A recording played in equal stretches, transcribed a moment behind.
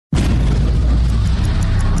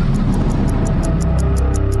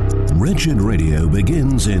Wretched Radio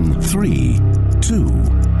begins in 3, 2,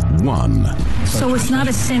 1. So it's not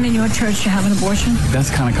a sin in your church to have an abortion? That's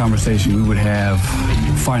the kind of conversation we would have,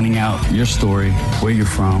 finding out your story, where you're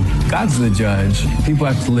from. God's the judge. People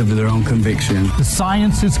have to live to their own conviction. The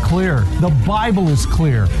science is clear. The Bible is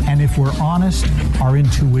clear. And if we're honest, our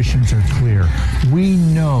intuitions are clear. We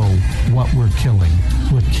know what we're killing.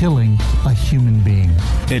 We're killing a human being.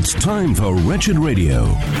 It's time for Wretched Radio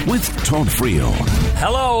with Todd Friel.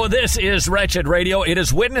 Hello, this is Wretched Radio. It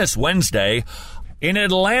is Witness Wednesday in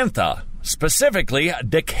Atlanta. Specifically,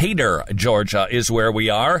 Decatur, Georgia is where we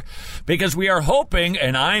are, because we are hoping,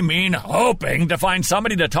 and I mean hoping, to find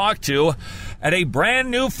somebody to talk to at a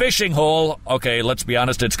brand new fishing hole. Okay, let's be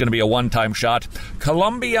honest, it's going to be a one-time shot.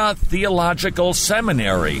 Columbia Theological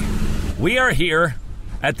Seminary. We are here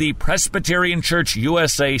at the Presbyterian Church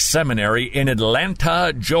USA Seminary in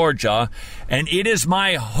Atlanta, Georgia, and it is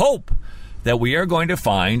my hope that we are going to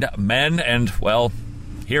find men and, well,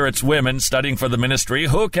 here it's women studying for the ministry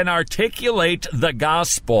who can articulate the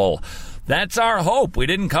gospel. That's our hope. We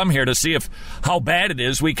didn't come here to see how bad it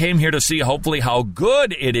is. We came here to see hopefully how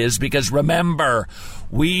good it is, because remember,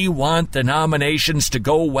 we want denominations to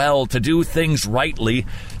go well, to do things rightly,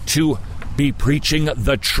 to be preaching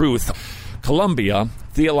the truth. Columbia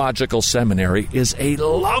Theological Seminary is a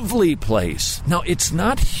lovely place. Now, it's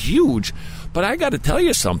not huge, but I got to tell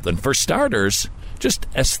you something. For starters, just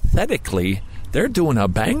aesthetically, they're doing a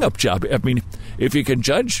bang-up job. I mean, if you can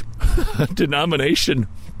judge a denomination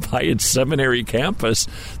by its seminary campus,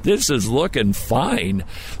 this is looking fine.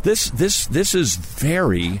 This is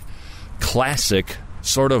very classic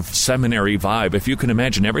sort of seminary vibe. If you can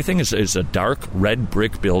imagine, everything is a dark red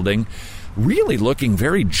brick building, really looking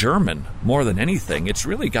very German more than anything. It's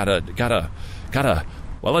really got a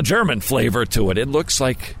German flavor to it. It looks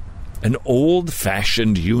like an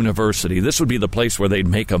old-fashioned university. This would be the place where they'd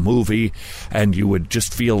make a movie and you would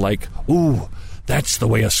just feel like, ooh, that's the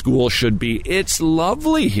way a school should be. It's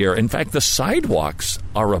lovely here. In fact, the sidewalks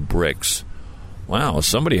are of bricks. Wow,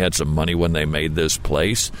 somebody had some money when they made this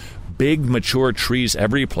place. Big, mature trees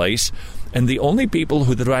every place. And the only people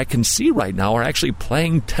that I can see right now are actually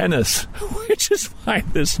playing tennis, which is why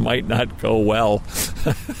this might not go well.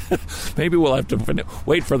 Maybe we'll have to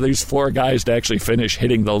wait for these four guys to actually finish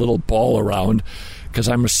hitting the little ball around, because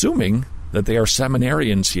I'm assuming that they are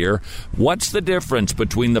seminarians here. What's the difference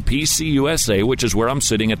between the PCUSA, which is where I'm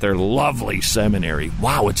sitting at their lovely seminary?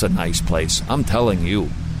 Wow, it's a nice place. I'm telling you.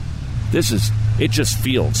 It just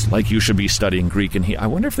feels like you should be studying Greek and Hebrew. I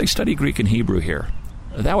wonder if they study Greek and Hebrew here.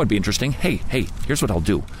 That would be interesting. Hey, here's what I'll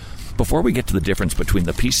do. Before we get to the difference between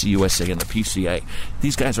the PCUSA and the PCA,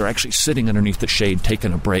 these guys are actually sitting underneath the shade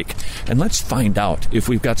taking a break. And let's find out if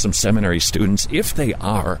we've got some seminary students. If they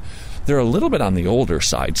are, they're a little bit on the older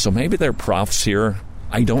side, so maybe they're profs here.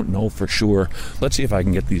 I don't know for sure. Let's see if I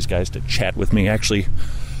can get these guys to chat with me actually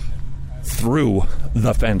through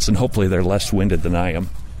the fence, and hopefully they're less winded than I am.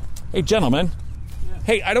 Hey, gentlemen.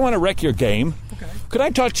 Hey, I don't want to wreck your game. Okay. Could I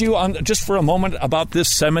talk to you just for a moment about this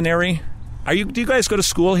seminary? Do you guys go to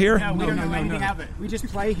school here? No, we don't know anything of it. We just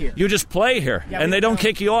play here. You just play here, yeah, and they don't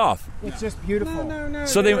kick you off. It's just beautiful. No.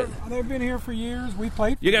 So they've been here for years. We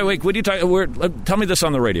played. You got wait. Would you tell me this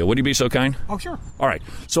on the radio? Would you be so kind? Oh, sure. All right.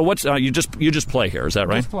 So what's you just play here? Is that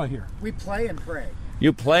right? Just play here. We play and pray.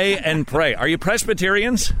 You play and pray. Are you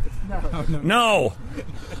Presbyterians? No.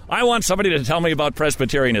 I want somebody to tell me about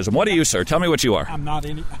Presbyterianism. What are you, sir? Tell me what you are. I'm not.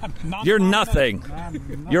 You're nothing.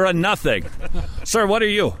 You're a nothing. Sir, what are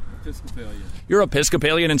you? Episcopalian. You're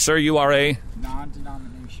Episcopalian, and sir, you are a?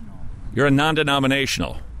 Non-denominational. You're a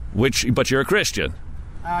non-denominational. But you're a Christian.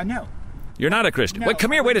 No. You're not a Christian. No, Wait,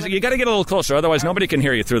 come here. Wait a second. You got to get a little closer, otherwise nobody can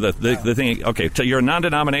hear you through the thing. Okay, so you're a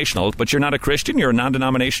non-denominational, but you're not a Christian. You're a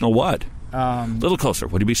non-denominational what? A little closer.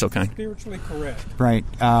 Would you be so kind? Spiritually correct. Right.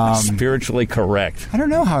 Spiritually correct. I don't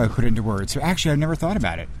know how I put it into words. Actually, I've never thought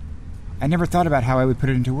about it. I never thought about how I would put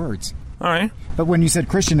it into words. All right. But when you said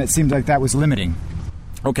Christian, it seemed like that was limiting.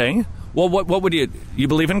 Okay. Well, what would you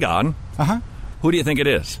believe in God? Uh-huh. Who do you think it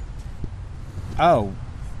is? Oh.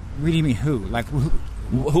 What do you mean who? Like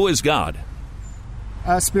who is God?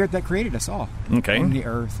 A spirit that created us all. Okay. And the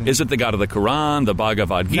earth. Is it the God of the Quran, the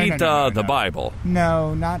Bhagavad Gita, no. the Bible?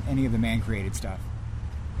 No, not any of the man-created stuff.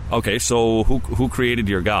 Okay, so who created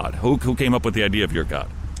your God? Who came up with the idea of your God?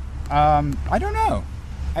 I don't know.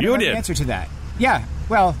 I don't know the answer to that. Yeah,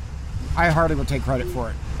 well, I hardly will take credit for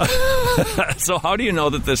it. So how do you know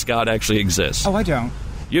that this God actually exists? Oh, I don't.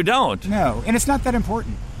 You don't? No, and it's not that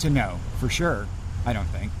important to know, for sure, I don't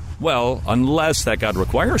think. Well, unless that God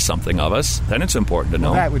requires something of us, then it's important to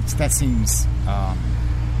know. That seems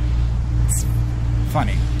it's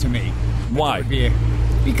funny to me. Why?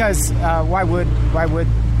 Because why would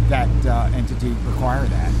that entity require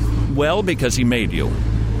that? Well, because he made you,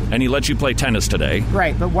 and he let you play tennis today.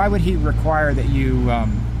 Right, but why would he require that you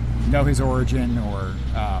know his origin or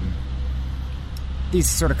these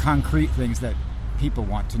sort of concrete things that people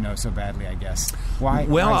want to know so badly, I guess? Why?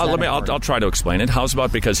 Well, why I'll try to explain it. How's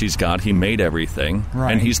about because he's God, he made everything,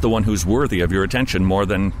 right. And he's the one who's worthy of your attention more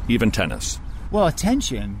than even tennis. Well,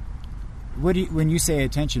 attention. When you say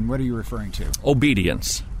attention, what are you referring to?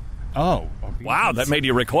 Obedience. Oh, obedience. Wow, that made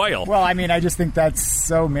you recoil. Well, I mean, I just think that's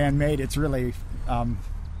so man-made. It's really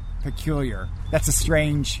peculiar. That's a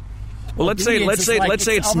strange. Well, let's say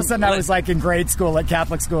it's all of a sudden I was like in grade school at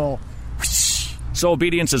Catholic school. So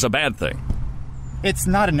obedience is a bad thing. It's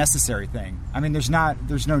not a necessary thing. I mean, there's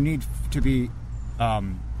no need to be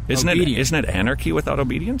Isn't obedient. it anarchy without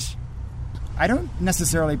obedience? I don't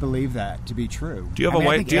necessarily believe that to be true. Do you have a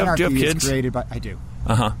wife? Do you have kids? I do.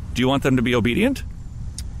 Do you want them to be obedient?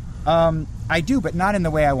 I do, but not in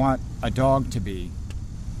the way I want a dog to be.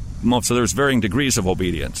 Well, so there's varying degrees of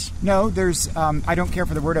obedience. No, there's. I don't care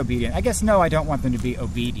for the word obedient. I guess no, I don't want them to be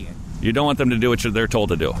obedient. You don't want them to do what they're told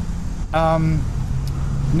to do.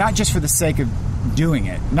 Not just for the sake of doing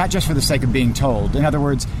it. Not just for the sake of being told. In other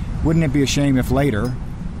words, wouldn't it be a shame if later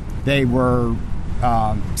they were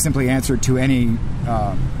simply answered to any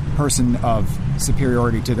person of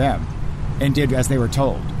superiority to them and did as they were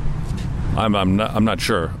told? I'm not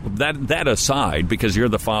sure. That aside, because you're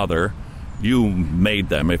the father, you made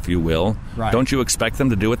them, if you will. Right. Don't you expect them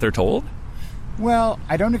to do what they're told? Well,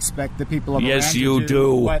 I don't expect the people of Iran Yes, to you do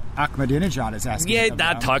do. what Ahmadinejad is asking. Yeah, of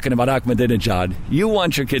not them. talking about Ahmadinejad. You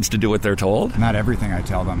want your kids to do what they're told? Not everything I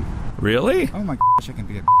tell them. Really? Oh my gosh, I can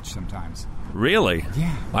be a bitch sometimes. Really?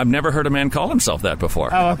 Yeah. I've never heard a man call himself that before.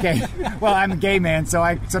 Oh, okay. Well, I'm a gay man, so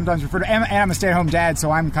I sometimes refer to, and I'm a stay-at-home dad, so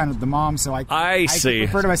I'm kind of the mom, so I see.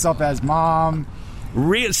 refer to myself as mom.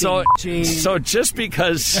 So just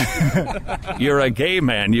because you're a gay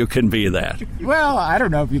man, you can be that. Well, I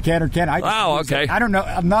don't know if you can or can't. Okay. I don't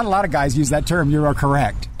know. Not a lot of guys use that term. You are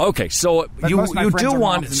correct. Okay, so But you most of my friends do are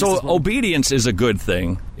want... moms, and So this is what- obedience is a good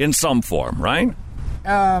thing in some form, right?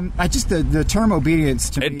 The term obedience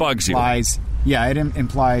to It me bugs you. implies, yeah, it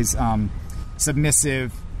implies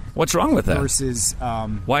submissive What's wrong with that? versus.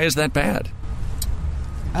 Why is that bad?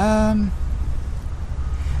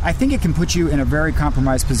 I think it can put you in a very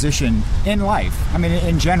compromised position in life. I mean,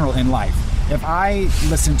 in general, in life. If I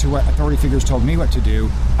listened to what authority figures told me what to do,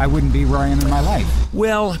 I wouldn't be where I am in my life.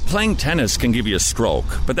 Well, playing tennis can give you a stroke,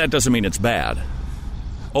 but that doesn't mean it's bad.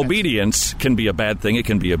 Obedience can be a bad thing, it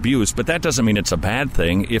can be abused, but that doesn't mean it's a bad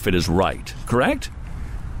thing if it is right, correct?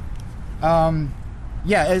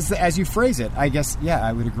 Yeah, as you phrase it, I guess, yeah,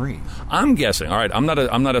 I would agree. I'm guessing, all right, I'm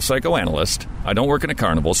not a psychoanalyst. I don't work in a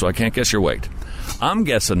carnival, so I can't guess your weight. I'm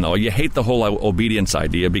guessing, though, you hate the whole obedience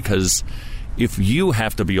idea because if you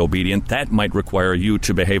have to be obedient, that might require you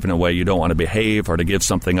to behave in a way you don't want to behave or to give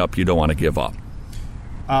something up you don't want to give up.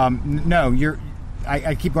 No,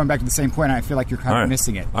 I keep going back to the same point, and I feel like you're kind of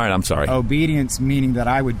missing it. All right, I'm sorry. Obedience meaning that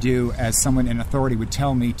I would do as someone in authority would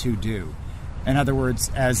tell me to do. In other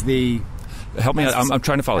words, as the... Help me out. I'm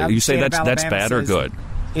trying to follow. You say that's bad or says, good?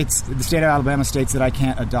 It's the state of Alabama states that I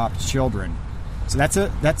can't adopt children. So that's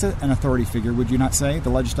an authority figure, would you not say? The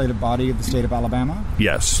legislative body of the state of Alabama?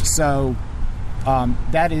 Yes. So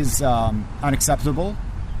that is unacceptable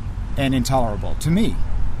and intolerable to me.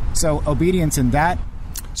 So obedience in that...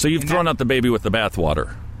 So you've thrown out the baby with the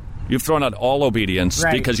bathwater. You've thrown out all obedience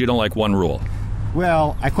because you don't like one rule.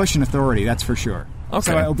 Well, I question authority, that's for sure.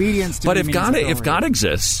 Okay. So obedience to but me if means God authority. if God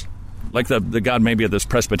exists, like the God maybe of this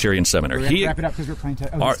Presbyterian seminary, We're going to wrap it up because we're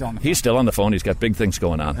playing... he's still on the phone. He's got big things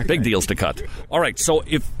going on. Okay. Big deals to cut. All right, so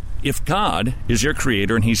if God is your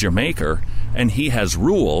creator and he's your maker and he has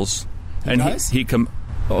rules... He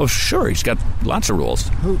Oh, sure, he's got lots of rules.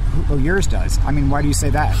 Who yours does? I mean, why do you say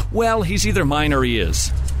that? Well, he's either mine or he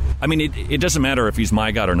is. I mean, it doesn't matter if he's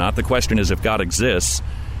my God or not. The question is if God exists,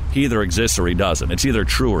 he either exists or he doesn't. It's either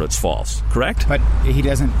true or it's false, correct? But he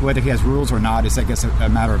doesn't, whether he has rules or not is, I guess, a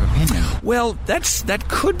matter of opinion. Well, that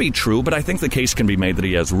could be true, but I think the case can be made that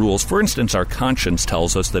he has rules. For instance, our conscience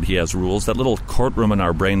tells us that he has rules. That little courtroom in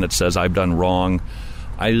our brain that says, I've done wrong,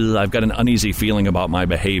 I've got an uneasy feeling about my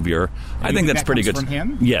behavior. I think that's pretty good. From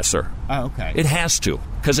him? Yes, sir. Oh, okay. It has to,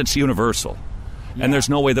 because it's universal. Yeah. And there's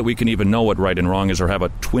no way that we can even know what right and wrong is or have a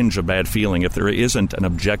twinge of bad feeling if there isn't an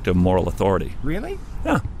objective moral authority. Really?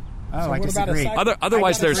 Yeah. Oh, so I disagree.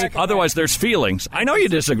 Otherwise, there's feelings. I know you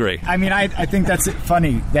disagree. I mean, I think that's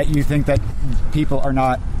funny that you think that people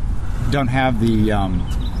don't have the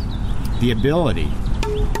ability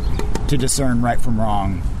to discern right from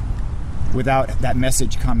wrong without that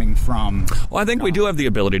message coming from... Well, I think we do have the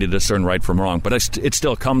ability to discern right from wrong, but it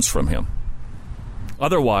still comes from him.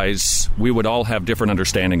 Otherwise, we would all have different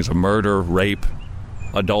understandings of murder, rape,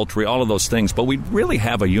 adultery, all of those things. But we really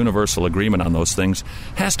have a universal agreement on those things.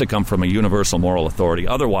 Has to come from a universal moral authority.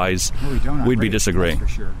 Otherwise, we'd be disagreeing. For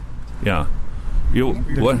sure. Yeah.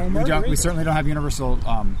 We certainly don't have universal...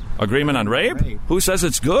 agreement on rape? Who says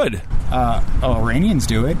it's good? Iranians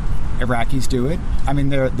do it. Iraqis do it. I mean,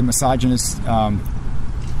 they're the misogynists...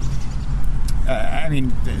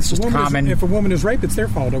 it's just common. If a woman is raped, it's their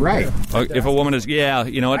fault. Right. If a woman is,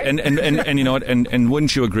 and you know what, and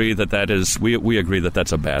wouldn't you agree that is, we agree that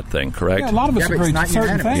that's a bad thing, correct? Yeah, a lot of us agree to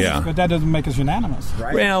certain things, yeah. But that doesn't make us unanimous.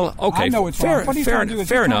 Right. Well, okay. I know it's wrong. What he's trying to do is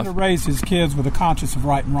he's trying to raise his kids with a conscience of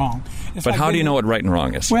right and wrong. But how do you know what right and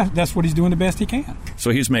wrong is? Well, that's what he's doing the best he can.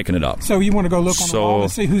 So he's making it up. So you want to go look on the wall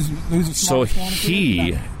and see who's the smartest one? So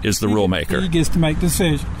he is the rule maker. He gets to make the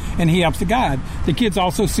decision, and he helps to guide. The kids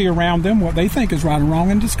also see around them what they think is right and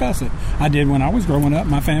wrong and discuss it. I did when I was growing up.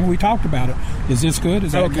 My family, we talked about it. Is this good?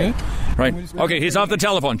 Is that good? Right. Okay, he's off the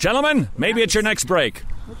telephone. Gentlemen, maybe it's your next break.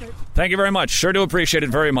 Okay. Thank you very much. Sure do appreciate it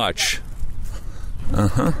very much.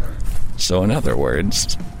 So in other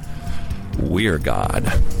words, we're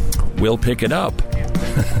God. We'll pick it up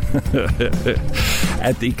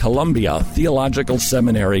at the Columbia Theological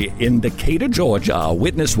Seminary in Decatur, Georgia.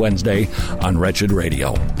 Witness Wednesday on Wretched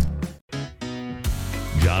Radio.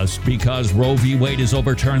 Just because Roe v. Wade is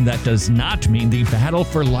overturned, that does not mean the battle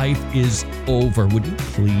for life is over. Would you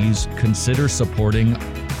please consider supporting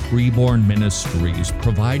Preborn Ministries,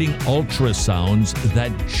 providing ultrasounds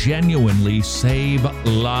that genuinely save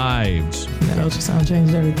lives? That ultrasound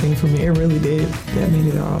changed everything for me. It really did. That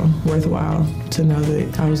made it all worthwhile to know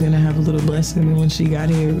that I was going to have a little blessing. And when she got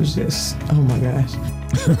here, it was just, oh my gosh.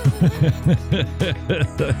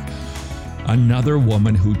 Another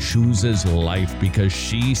woman who chooses life because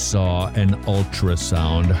she saw an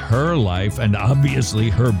ultrasound. Her life, and obviously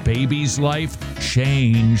her baby's life,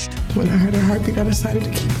 changed. When I heard her heartbeat, I decided to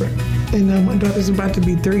keep her. And my daughter's about to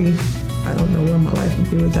be 3. I don't know where my life would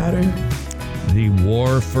be without her. The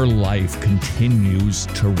war for life continues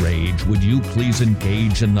to rage. Would you please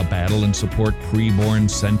engage in the battle and support preborn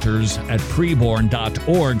centers at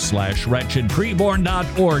preborn.org/wretched,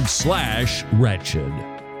 preborn.org/wretched.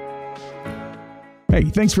 Hey,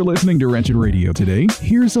 thanks for listening to Wretched Radio today.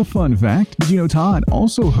 Here's a fun fact. Did you know Todd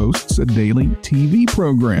also hosts a daily TV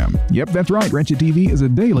program? Yep, that's right. Wretched TV is a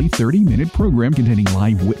daily 30-minute program containing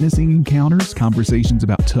live witnessing encounters, conversations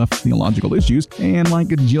about tough theological issues, and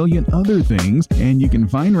like a jillion other things. And you can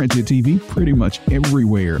find Wretched TV pretty much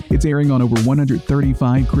everywhere. It's airing on over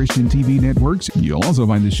 135 Christian TV networks. You'll also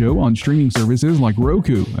find the show on streaming services like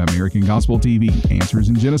Roku, American Gospel TV, Answers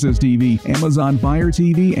in Genesis TV, Amazon Fire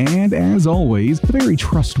TV, and as always, very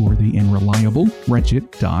trustworthy and reliable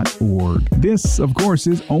Wretched.org. This, of course,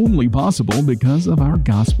 is only possible because of our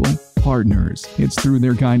gospel partners. It's through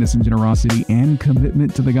their kindness and generosity and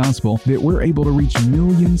commitment to the gospel that we're able to reach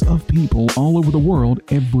millions of people all over the world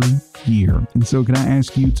every year. And so can I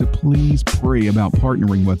ask you to please pray about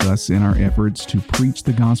partnering with us in our efforts to preach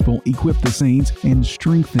the gospel, equip the saints, and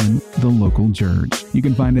strengthen the local church. You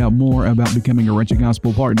can find out more about becoming a Wretched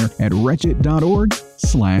Gospel partner at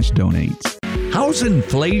wretched.org/donate. How's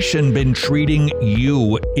inflation been treating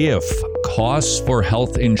you if costs for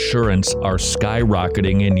health insurance are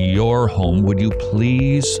skyrocketing in your home? Would you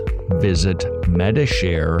please visit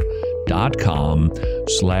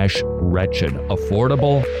medishare.com/wretched?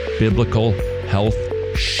 Affordable biblical health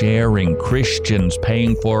sharing. Christians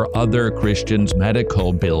paying for other Christians'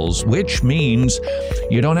 medical bills, which means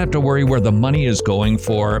you don't have to worry where the money is going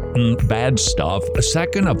for bad stuff.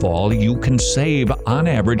 Second of all, you can save on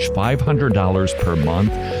average $500 per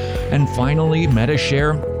month. And finally,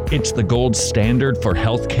 Medishare, it's the gold standard for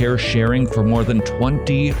healthcare sharing for more than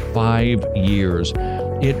 25 years.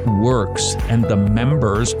 It works, and the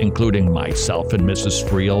members, including myself and Mrs.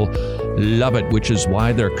 Friel, love it, which is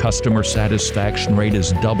why their customer satisfaction rate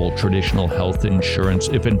is double traditional health insurance.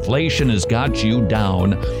 If inflation has got you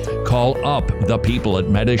down, call up the people at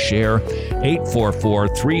Medishare,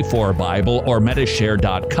 844-34-BIBLE or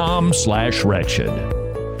medishare.com/wretched.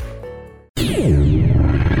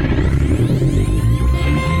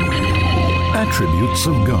 Attributes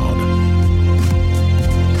of God.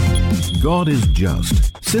 God is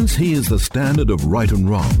just. Since he is the standard of right and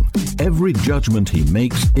wrong, every judgment he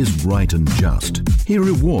makes is right and just. He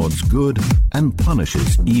rewards good and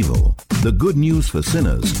punishes evil. The good news for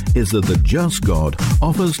sinners is that the just God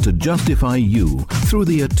offers to justify you through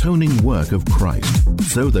the atoning work of Christ,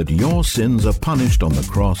 so that your sins are punished on the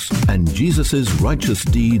cross and Jesus' righteous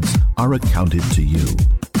deeds are accounted to you.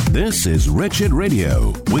 This is Wretched Radio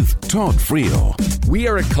with Todd Friel. We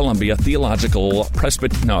are at Columbia Theological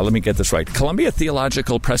Columbia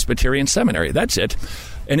Theological Presbyterian Seminary. That's it.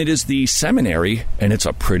 And it is the seminary, and it's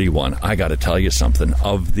a pretty one. I got to tell you something.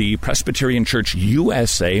 Of the Presbyterian Church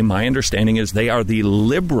USA, my understanding is they are the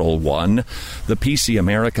liberal one. The PC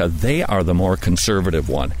America, they are the more conservative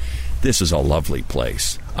one. This is a lovely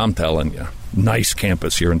place. I'm telling you. Nice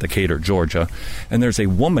campus here in Decatur, Georgia. And there's a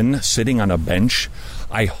woman sitting on a bench.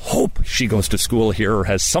 I hope she goes to school here or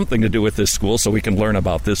has something to do with this school so we can learn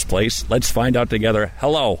about this place. Let's find out together.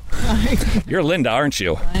 Hello. Hi. You're Linda, aren't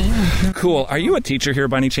you? I am. Cool. Are you a teacher here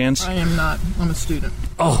by any chance? I am not. I'm a student.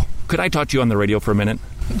 Oh, could I talk to you on the radio for a minute?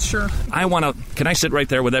 Sure. Can I sit right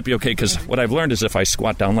there? Would that be okay? Because what I've learned is if I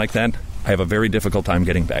squat down like that, I have a very difficult time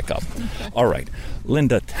getting back up. Okay. All right.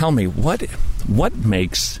 Linda, tell me, what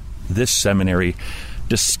makes this seminary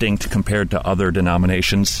distinct compared to other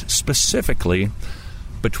denominations, specifically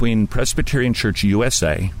between Presbyterian Church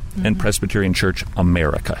USA and Presbyterian Church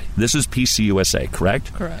America? This is PCUSA,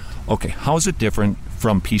 correct? Correct. Okay. How is it different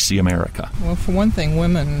from PC America? Well, for one thing,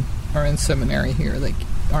 women are in seminary here. They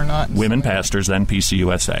are not in women seminary. pastors, then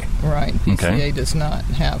PCUSA. Right. PCA Okay. does not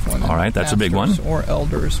have women. All right, that's a big one. Or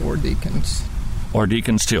elders or deacons. Or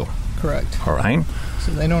deacons, too. Correct. All right.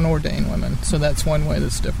 So they don't ordain women. So that's one way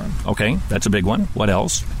that's different. Okay, that's a big one. What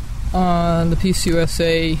else? The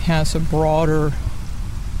PCUSA has a broader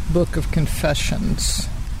book of confessions,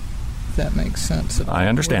 if that makes sense. I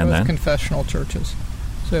understand We're both that. confessional churches.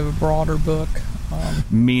 So we have a broader book.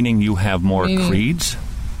 Meaning you have more creeds?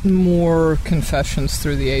 More confessions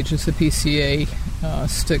through the ages. The PCA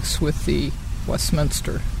sticks with the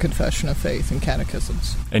Westminster Confession of Faith and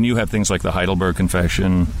catechisms. And you have things like the Heidelberg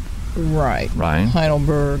Confession. Right.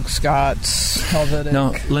 Heidelberg, Scots, Helvetic.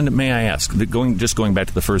 Now, Linda, may I ask, going back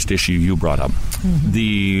to the first issue you brought up,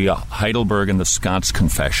 the Heidelberg and the Scots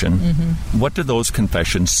Confession, what do those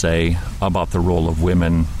confessions say about the role of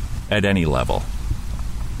women at any level?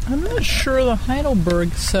 I'm not sure the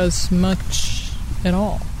Heidelberg says much at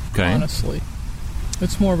all, honestly.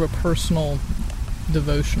 It's more of a personal,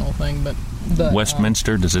 devotional thing. But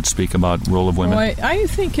Westminster, does it speak about role of women? Well, I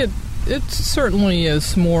think it certainly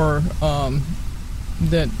is more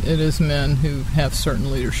that it is men who have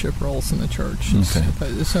certain leadership roles in the church.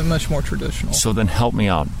 It's much more traditional. So then help me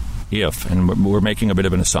out. And we're making a bit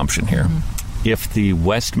of an assumption here, if the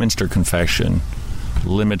Westminster Confession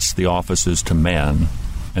limits the offices to men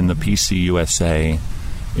and the PCUSA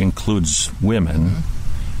includes women,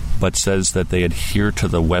 but says that they adhere to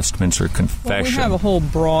the Westminster Confession. Well, we have a whole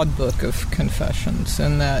broad book of confessions,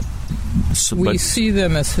 and that we see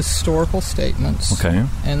them as historical statements,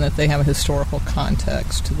 and that they have a historical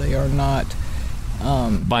context. They are not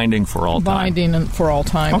binding for all time. Binding for all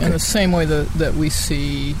time, in the same way that we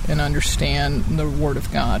see and understand the Word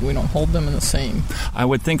of God. We don't hold them in the same. I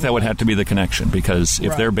would think that would have to be the connection, because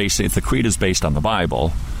if if the creed is based on the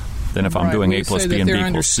Bible, then if I'm doing A plus B and B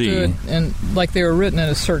equals C, and like they were written at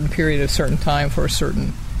a certain period, at a certain time, for a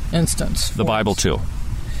certain instance. The Bible too.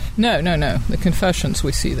 No. The confessions,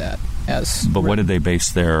 we see that as. But what did they base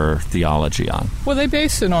their theology on? Well, they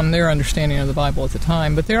based it on their understanding of the Bible at the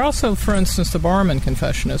time. But they're also, for instance, the Barmen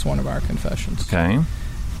Confession is one of our confessions. Okay.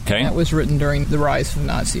 That was written during the rise of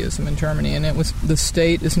Nazism in Germany, and it was the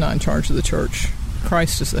state is not in charge of the church.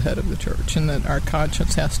 Christ is the head of the church, and that our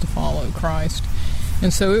conscience has to follow Christ.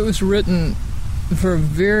 And so it was written for a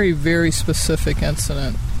very, very specific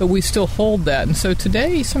incident, but we still hold that. And so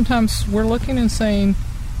today, sometimes we're looking and saying,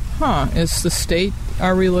 is the state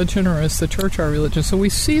our religion or is the church our religion? So we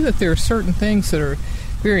see that there are certain things that are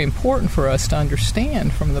very important for us to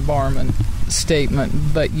understand from the Barmen statement,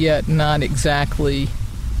 but yet not exactly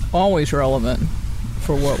always relevant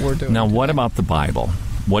for what we're doing. Now, what about the Bible?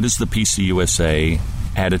 What is the PCUSA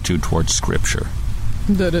attitude towards Scripture?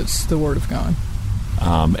 That it's the Word of God.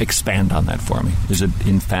 Expand on that for me. Is it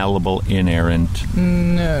infallible, inerrant?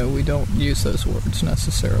 No, we don't use those words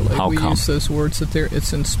necessarily. How come? Use those words that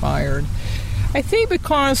it's inspired. I think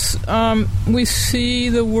because we see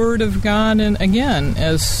the Word of God, and again,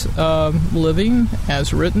 as living,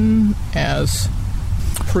 as written, as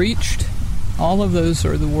preached. All of those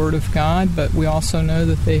are the Word of God, but we also know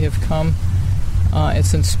that they have come.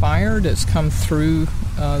 It's inspired. It's come through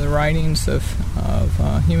the writings of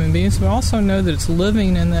human beings. We also know that it's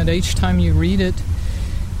living, and that each time you read it,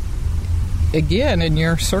 again, in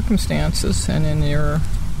your circumstances and in your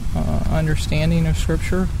understanding of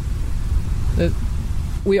Scripture, that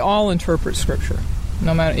we all interpret Scripture.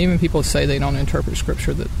 No matter, even people say they don't interpret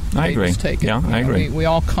Scripture, that I they agree. just take it. Yeah, I agree. We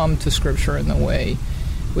all come to Scripture in the way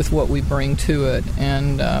with what we bring to it,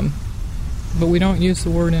 and but we don't use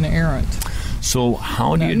the word inerrant. So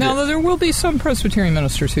how do you... Now, there will be some Presbyterian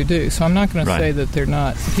ministers who do, so I'm not going to say that they're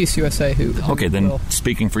not PCUSA who Okay, then will.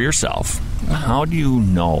 Speaking for yourself, how do you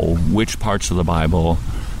know which parts of the Bible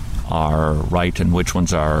are right and which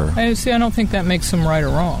ones are... I don't think that makes them right or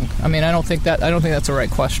wrong. I mean, I don't think that's the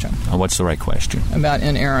right question. What's the right question? About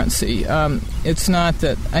inerrancy. It's not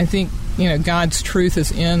that... I think, God's truth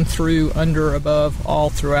is in, through, under, above, all,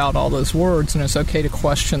 throughout, all those words, and it's okay to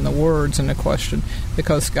question the words and to question,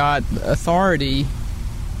 because authority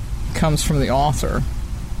comes from the author,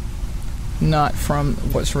 not from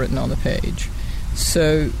what's written on the page.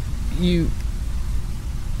 So you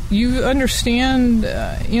understand,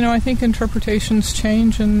 I think interpretations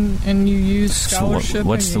change, and you use scholarship,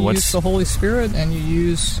 and you use the Holy Spirit, and you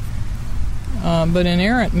use... but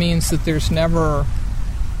inerrant means that there's never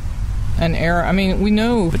an error. I mean, we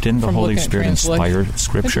know... But didn't the Holy Spirit inspire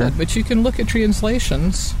Scripture? It did, but you can look at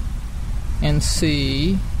translations and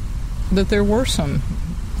see that there were some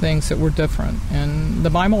things that were different, and the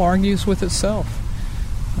Bible argues with itself.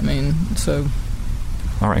 I mean, so...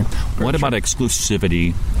 All right. What about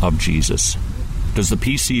exclusivity of Jesus? Does the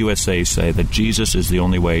PCUSA say that Jesus is the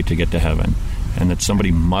only way to get to heaven, and that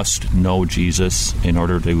somebody must know Jesus in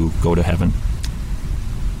order to go to heaven?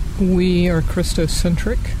 We are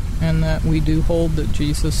Christocentric, and that we do hold that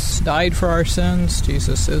Jesus died for our sins.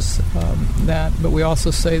 Jesus is that, but we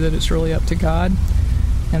also say that it's really up to God,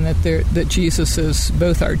 and that Jesus is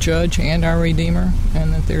both our judge and our Redeemer,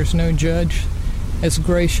 and that there's no judge as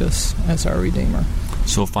gracious as our Redeemer.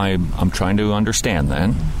 So if I'm trying to understand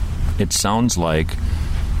then, it sounds like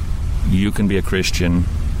you can be a Christian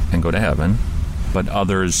and go to heaven, but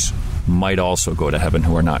others might also go to heaven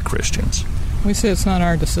who are not Christians. We say it's not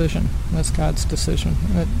our decision. That's God's decision.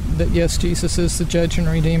 That yes, Jesus is the judge and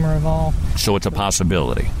Redeemer of all. So it's a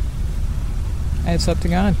possibility. It's up to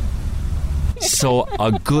God. So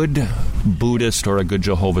a good Buddhist or a good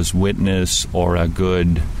Jehovah's Witness or a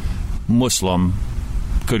good Muslim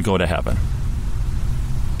could go to heaven.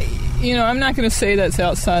 I'm not going to say that's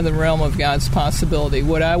outside the realm of God's possibility.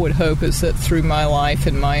 What I would hope is that through my life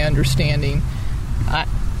and my understanding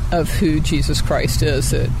of who Jesus Christ is,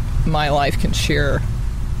 that my life can share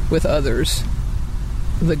with others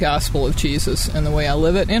the gospel of Jesus and the way I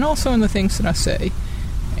live it, and also in the things that I say,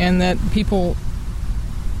 and that people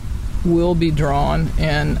will be drawn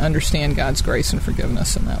and understand God's grace and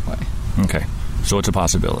forgiveness in that way. Okay. So it's a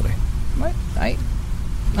possibility.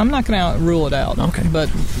 I'm not going to rule it out. Okay. But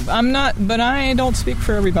I don't speak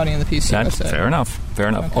for everybody in the PCUSA. That's fair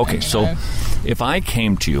enough. Okay, so if I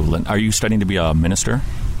came to you, Lynn, are you studying to be a minister?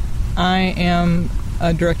 I am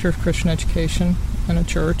a director of Christian education in a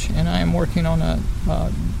church, and I am working on a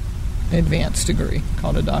advanced degree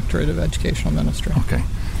called a Doctorate of Educational Ministry. Okay.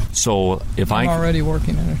 So if I'm already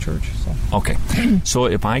working in a church. So. Okay. So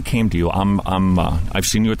if I came to you, I've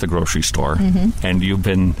seen you at the grocery store, and you've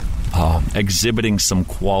been exhibiting some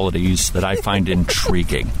qualities that I find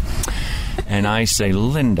intriguing. And I say,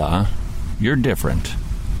 Linda, you're different.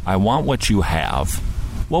 I want what you have.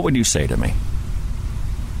 What would you say to me?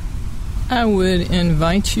 I would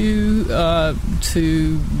invite you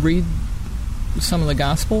to read some of the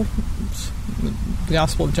Gospel, the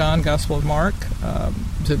Gospel of John, Gospel of Mark,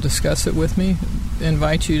 to discuss it with me.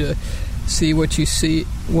 Invite you to see what you see.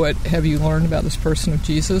 What have you learned about this person of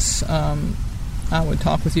Jesus? I would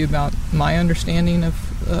talk with you about my understanding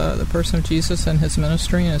of the person of Jesus and his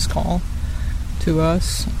ministry and his call to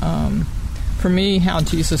us. For me, how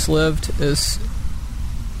Jesus lived is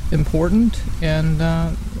important and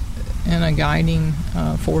a guiding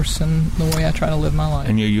force in the way I try to live my life.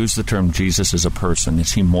 And you use the term Jesus as a person.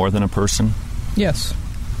 Is he more than a person? Yes.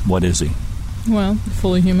 What is he? Well,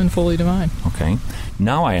 fully human, fully divine. Okay.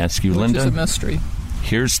 Now I ask you, Linda. Which is a mystery.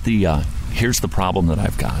 Here's the problem that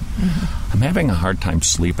I've got. I'm having a hard time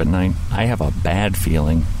sleep at night. I have a bad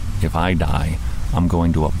feeling if I die, I'm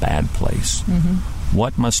going to a bad place.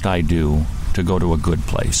 What must I do to go to a good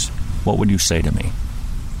place? What would you say to me?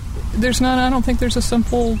 I don't think there's a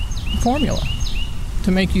simple formula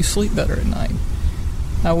to make you sleep better at night.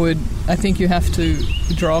 I think you have to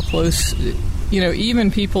draw close.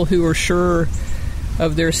 Even people who are sure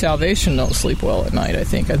of their salvation don't sleep well at night, I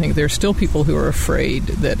think. I think there's still people who are afraid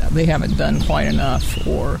that they haven't done quite enough.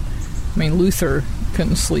 Luther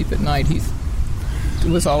couldn't sleep at night. He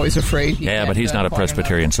was always afraid. But he's not a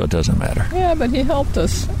Presbyterian, so it doesn't matter. Yeah, but he helped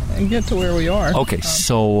us get to where we are. Okay,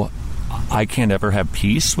 so I can't ever have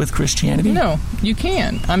peace with Christianity? No, you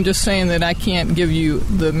can. I'm just saying that I can't give you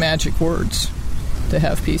the magic words to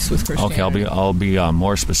have peace with Christianity. Okay, I'll be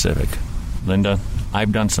more specific. Linda,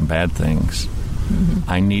 I've done some bad things.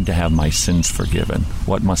 I need to have my sins forgiven.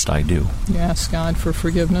 What must I do? You ask God for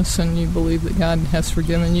forgiveness, and you believe that God has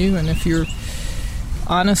forgiven you. And if you're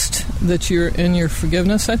honest that you're in your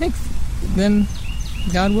forgiveness, I think then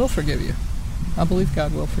God will forgive you. I believe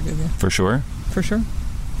God will forgive you. For sure? For sure.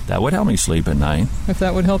 That would help me sleep at night. If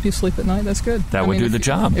that would help you sleep at night, that's good. That would do the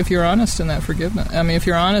job. If you're honest in that forgiveness. If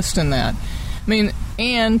you're honest in that.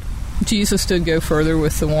 And Jesus did go further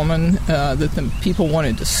with the woman that the people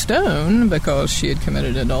wanted to stone because she had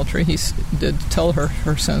committed adultery. He did tell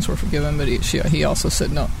her sins were forgiven, but he also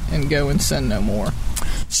said, no, and go and sin no more.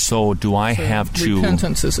 So do I have to...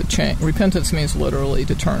 Repentance is a change. Repentance means literally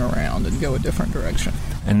to turn around and go a different direction.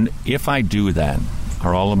 And if I do that,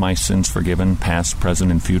 are all of my sins forgiven, past, present,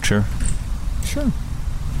 and future? Sure.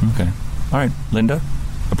 Okay. All right, Linda,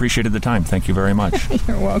 appreciated the time. Thank you very much.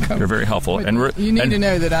 You're welcome. You're very helpful. You need to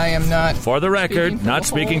know that I am not... For the record, not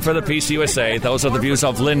speaking for the Peace USA. Those are the views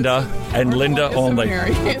of Linda and Linda only.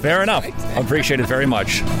 Fair enough. Appreciate it very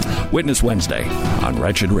much. Witness Wednesday on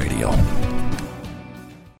Wretched Radio.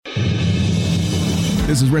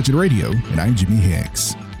 This is Wretched Radio, and I'm Jimmy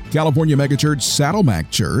Hicks. California megachurch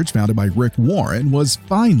Saddleback Church, founded by Rick Warren, was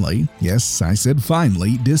finally, yes, I said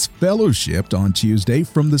finally, disfellowshipped on Tuesday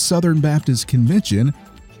from the Southern Baptist Convention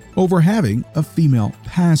over having a female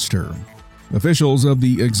pastor. Officials of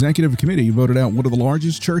the executive committee voted out one of the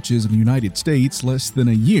largest churches in the United States less than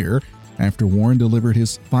a year after Warren delivered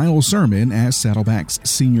his final sermon as Saddleback's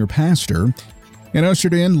senior pastor, and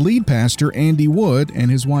ushered in lead pastor Andy Wood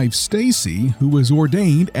and his wife Stacy, who was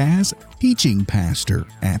ordained as teaching pastor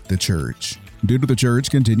at the church. Due to the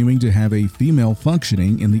church continuing to have a female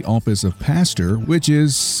functioning in the office of pastor, which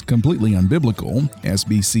is completely unbiblical,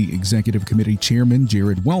 SBC Executive Committee Chairman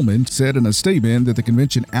Jared Wellman said in a statement that the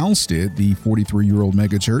convention ousted the 43-year-old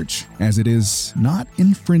megachurch as it is not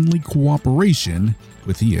in friendly cooperation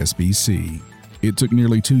with the SBC. It took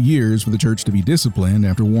nearly 2 years for the church to be disciplined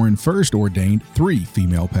after Warren first ordained 3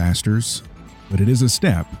 female pastors, but it is a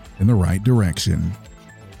step in the right direction.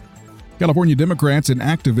 California Democrats and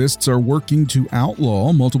activists are working to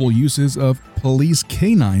outlaw multiple uses of police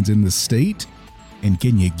canines in the state. And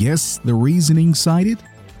can you guess the reasoning cited?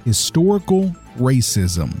 Historical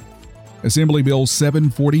racism. Assembly Bill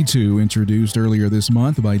 742, introduced earlier this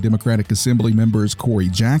month by Democratic Assembly members Corey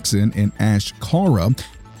Jackson and Ash Cara,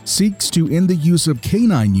 seeks to end the use of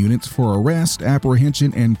canine units for arrest,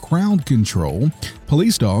 apprehension, and crowd control.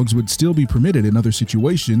 Police dogs would still be permitted in other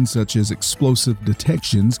situations such as explosive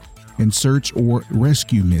detections and search or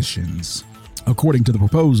rescue missions. According to the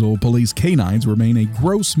proposal, police canines remain a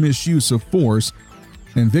gross misuse of force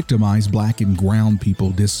and victimize black and brown people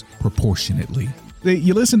disproportionately.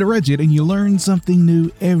 You listen to Wretched and you learn something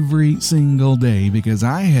new every single day, because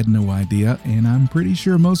I had no idea, and I'm pretty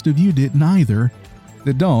sure most of you didn't either,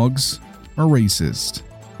 that dogs are racist.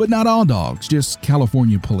 But not all dogs, just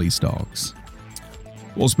California police dogs.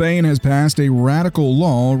 Well, Spain has passed a radical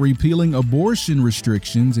law repealing abortion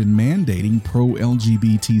restrictions and mandating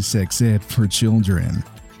pro-LGBT sex ed for children.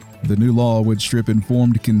 The new law would strip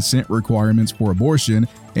informed consent requirements for abortion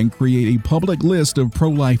and create a public list of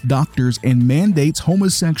pro-life doctors and mandates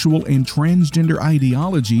homosexual and transgender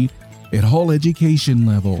ideology at all education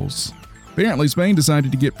levels. Apparently, Spain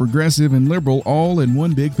decided to get progressive and liberal all in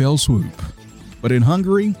one big fell swoop. But in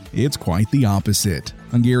Hungary, it's quite the opposite.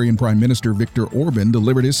 Hungarian Prime Minister Viktor Orban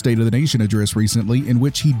delivered his State of the Nation address recently, in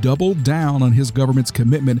which he doubled down on his government's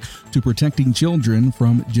commitment to protecting children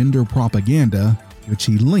from gender propaganda, which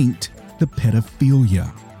he linked to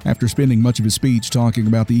pedophilia. After spending much of his speech talking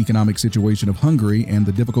about the economic situation of Hungary and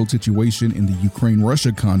the difficult situation in the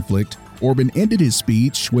Ukraine-Russia conflict, Orban ended his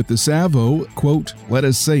speech with the salvo, quote, "Let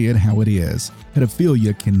us say it how it is.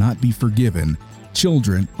 Pedophilia cannot be forgiven.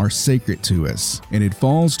 Children are sacred to us, and it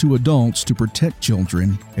falls to adults to protect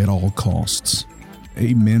children at all costs."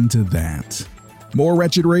 Amen to that. More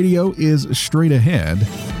Wretched Radio is straight ahead.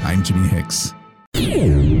 I'm Jimmy Hicks.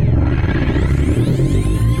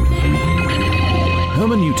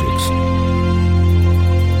 Hermeneutics.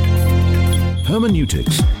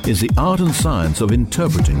 Hermeneutics is the art and science of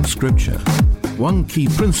interpreting Scripture. One key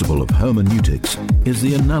principle of hermeneutics is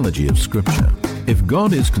the analogy of Scripture. If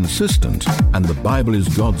God is consistent and the Bible is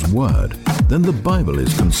God's Word, then the Bible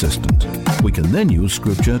is consistent. We can then use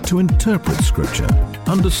Scripture to interpret Scripture,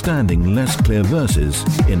 understanding less clear verses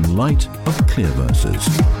in light of clear verses.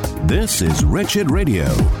 This is Wretched Radio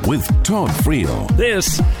with Todd Friel.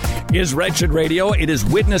 This is Wretched Radio. It is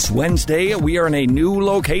Witness Wednesday. We are in a new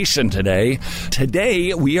location today.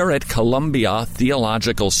 Today, we are at Columbia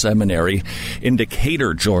Theological Seminary in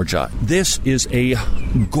Decatur, Georgia. This is a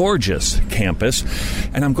gorgeous campus,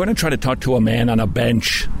 and I'm going to try to talk to a man on a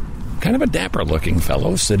bench kind of a dapper-looking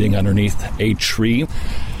fellow sitting underneath a tree.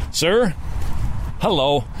 Sir,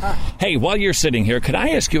 hello. Hey, while you're sitting here, could I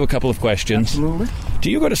ask you a couple of questions? Absolutely.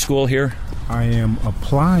 Do you go to school here? I am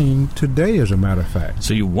applying today, as a matter of fact.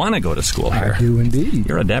 So you want to go to school here? I do indeed.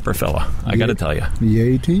 You're a dapper fella, I got to tell you.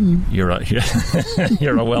 Yay team. You're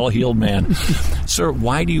a well-heeled man. Sir,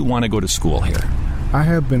 why do you want to go to school here? I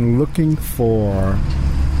have been looking for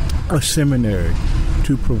a seminary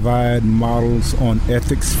to provide models on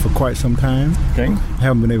ethics for quite some time. Okay. I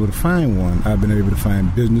haven't been able to find one. I've been able to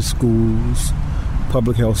find business schools,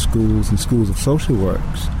 public health schools, and schools of social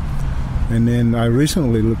works. And then I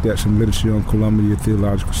recently looked at some literature on Columbia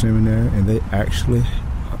Theological Seminary, and they actually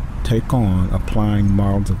take on applying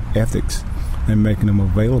models of ethics and making them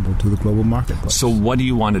available to the global marketplace. So what do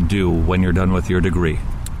you want to do when you're done with your degree?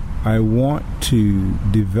 I want to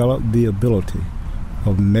develop the ability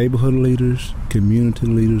of neighborhood leaders, community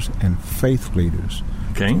leaders, and faith leaders.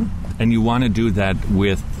 Okay. And you want to do that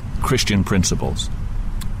with Christian principles?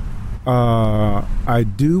 I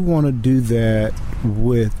do want to do that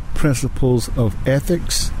with principles of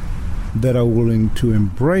ethics that are willing to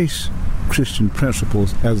embrace Christian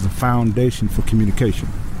principles as the foundation for communication.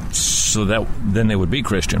 So that then they would be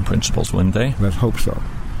Christian principles, wouldn't they? Let's hope so.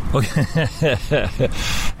 Okay.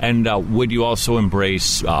 And would you also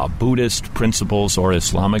embrace Buddhist principles or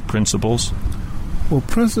Islamic principles? Well,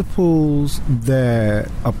 principles that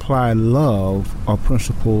apply love are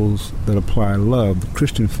principles that apply love. The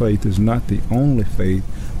Christian faith is not the only faith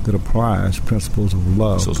that applies principles of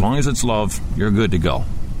love. So as long as it's love, you're good to go.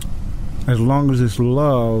 As long as it's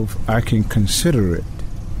love, I can consider it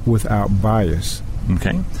without bias.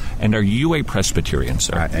 Okay. And are you a Presbyterian,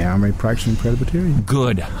 sir? I am a practicing Presbyterian.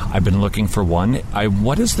 Good. I've been looking for one.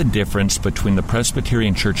 What is the difference between the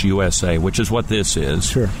Presbyterian Church USA, which is what this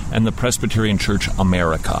is, sure, and the Presbyterian Church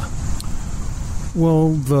America? Well,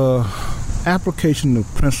 the application of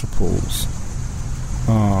principles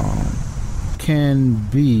can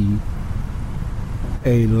be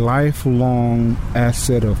a lifelong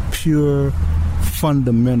asset of pure,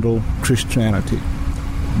 fundamental Christianity.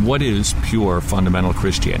 What is pure fundamental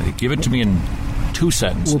Christianity? Give it to me in 2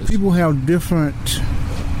 sentences. Well, people have different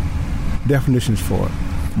definitions for it.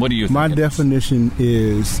 What do you think? My definition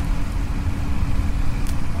is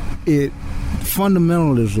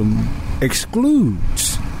fundamentalism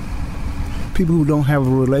excludes people who don't have a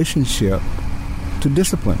relationship to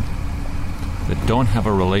discipline. That don't have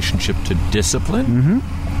a relationship to discipline?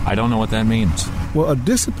 Mm-hmm. I don't know what that means. Well, a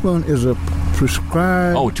discipline is a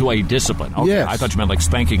prescribed... Oh, to a discipline. Okay. Yes. I thought you meant like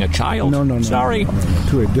spanking a child. No. Sorry. No.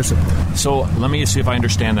 To a discipline. So let me see if I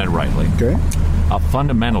understand that rightly. Okay. A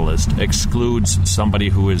fundamentalist excludes somebody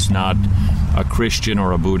who is not a Christian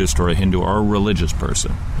or a Buddhist or a Hindu or a religious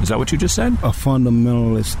person. Is that what you just said? A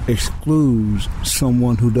fundamentalist excludes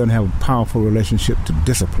someone who doesn't have a powerful relationship to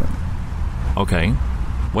discipline. Okay.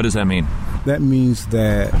 What does that mean? That means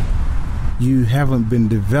that you haven't been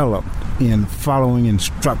developed in following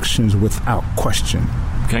instructions without question.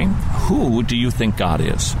 Okay. Who do you think God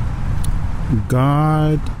is?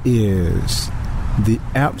 God is the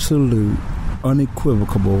absolute,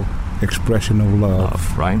 unequivocal expression of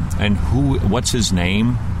love. Right. And what's his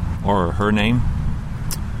name or her name?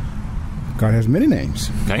 God has many names.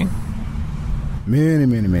 Okay. Many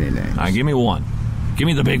names. Give me one. Give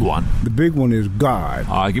me the big one. The big one is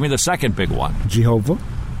God. Give me the second big one. Jehovah.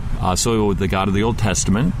 So the God of the Old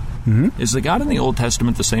Testament. Mm-hmm. Is the God in the Old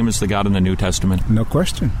Testament the same as the God in the New Testament? No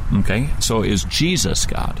question. Okay. So is Jesus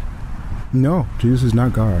God? No, Jesus is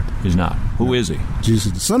not God. He's not. Who is he? Jesus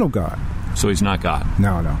is the Son of God. So he's not God?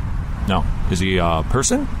 No. No. Is he a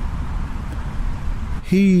person?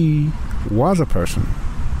 He was a person.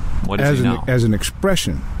 What is he now? As an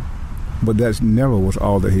expression. But that never was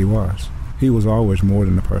all that he was. He was always more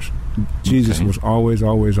than a person. Jesus was always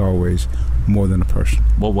more than a person.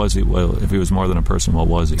 What was he? Well, if he was more than a person, what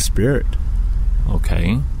was he? Spirit.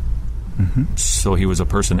 Okay. Mm-hmm. So he was a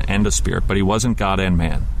person and a spirit, but he wasn't God and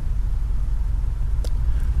man.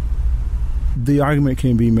 The argument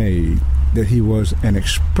can be made that he was an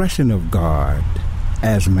expression of God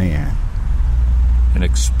as man. An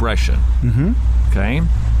expression. Mm-hmm. Okay.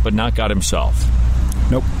 But not God himself.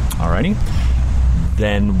 Nope. All righty.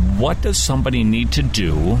 Then what does somebody need to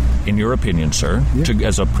do, in your opinion, sir,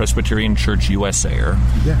 as a Presbyterian Church USAer?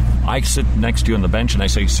 Yeah. I sit next to you on the bench and I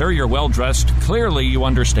say, sir, you're well-dressed. Clearly you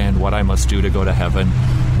understand what I must do to go to heaven.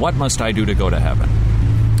 What must I do to go to heaven?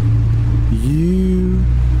 You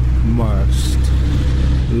must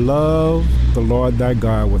love the Lord thy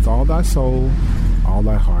God with all thy soul, all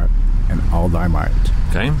thy heart, and all thy might.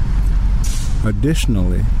 Okay.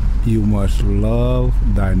 Additionally, you must love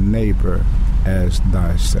thy neighbor as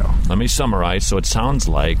thyself. Let me summarize. So it sounds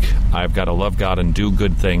like I've got to love God and do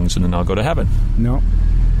good things, and then I'll go to heaven. No.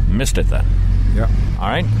 Missed it then. Yeah. All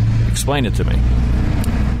right. Explain it to me.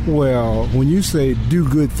 Well, when you say do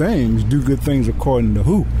good things according to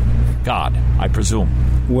who? God, I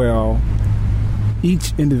presume. Well,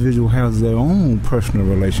 each individual has their own personal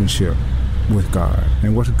relationship with God.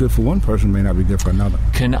 And what's good for one person may not be good for another.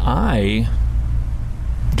 Can I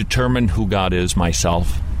determine who God is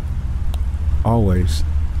myself? Always.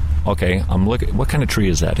 Okay, I'm looking. What kind of tree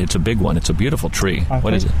is that? It's a big one. It's a beautiful tree.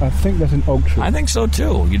 What is it? I think that's an oak tree. I think so,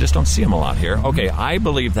 too. You just don't see them a lot here. Okay, I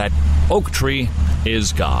believe that oak tree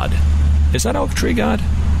is God. Is that oak tree God?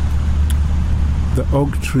 The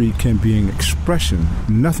oak tree can be an expression.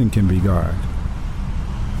 Nothing can be God.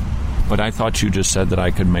 But I thought you just said that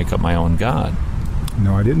I could make up my own God.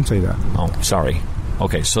 No, I didn't say that. Oh, sorry.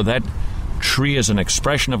 Okay, so that tree is an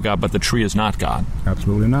expression of God, but the tree is not God.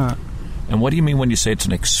 Absolutely not. And what do you mean when you say it's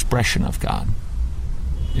an expression of God?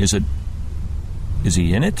 Is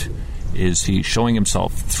he in it? Is he showing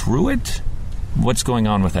himself through it? What's going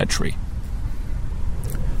on with that tree?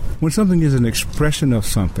 When something is an expression of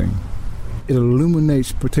something, it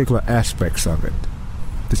illuminates particular aspects of it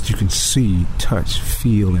that you can see, touch,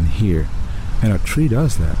 feel, and hear. And a tree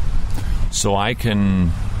does that. So I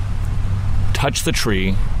can touch the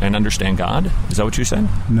tree and understand God? Is that what you said?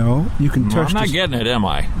 No, you can touch. I'm not getting it, am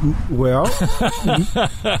I? Well,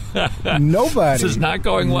 nobody. This is not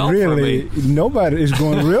going well really, for me. Nobody is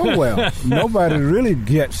going real well. Nobody really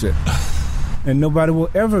gets it. And nobody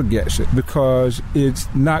will ever get it because it's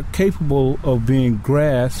not capable of being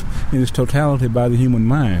grasped in its totality by the human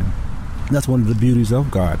mind. That's one of the beauties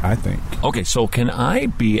of God, I think. Okay, so can I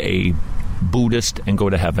be a Buddhist and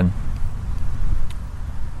go to heaven?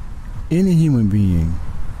 Any human being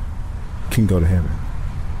can go to heaven.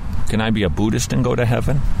 Can I be a Buddhist and go to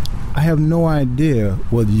heaven? I have no idea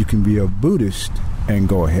whether you can be a Buddhist and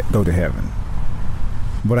go to heaven.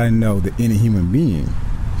 But I know that any human being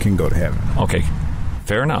can go to heaven. Okay,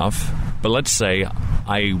 fair enough. But let's say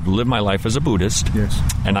I live my life as a Buddhist. Yes.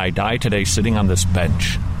 And I die today sitting on this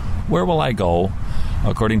bench. Where will I go,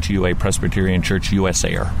 according to you, a Presbyterian Church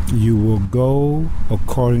USAer? You will go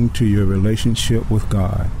according to your relationship with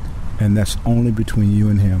God. And that's only between you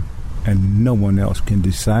and him. And no one else can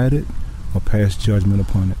decide it or pass judgment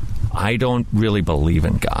upon it. I don't really believe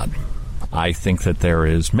in God. I think that there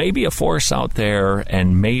is maybe a force out there,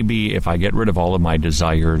 and maybe if I get rid of all of my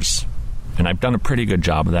desires, and I've done a pretty good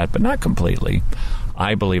job of that, but not completely,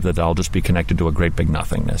 I believe that I'll just be connected to a great big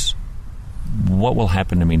nothingness. What will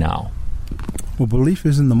happen to me now? Well, belief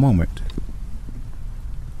is in the moment.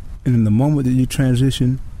 And in the moment that you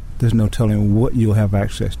transition, there's no telling what you'll have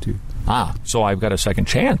access to. So I've got a second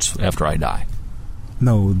chance after I die.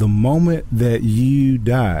 No, the moment that you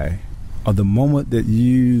die, or the moment that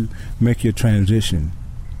you make your transition,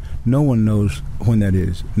 no one knows when that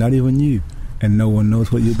is, not even you, and no one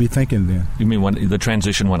knows what you'll be thinking then. You mean when the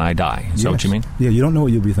transition when I die? Is that what you mean? Yeah, you don't know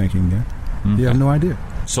what you'll be thinking then. Okay. You have no idea.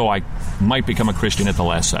 So I might become a Christian at the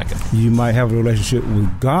last second. You might have a relationship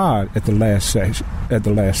with God at the last second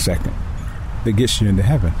that gets you into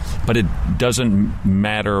heaven. But it doesn't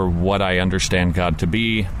matter what I understand God to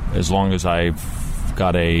be as long as I've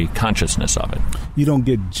got a consciousness of it. You don't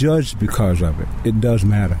get judged because of it. It does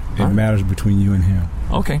matter. It matters between you and him.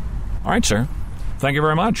 Okay. All right, sir. Thank you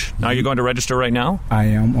very much. Now you're going to register right now? I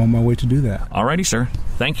am on my way to do that. All righty, sir.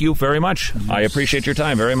 Thank you very much. Yes. I appreciate your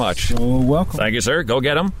time very much. You're welcome. Thank you, sir. Go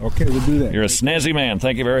get him. Okay, we'll do that. You're a snazzy man.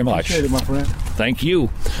 Thank you very much. Appreciate it, my friend. Thank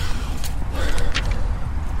you.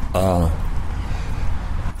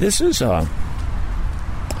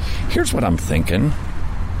 Here's what I'm thinking.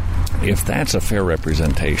 If that's a fair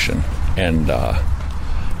representation, and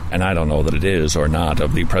I don't know that it is or not,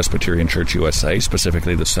 of the Presbyterian Church USA,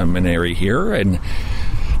 specifically the seminary here in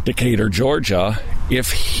Decatur, Georgia,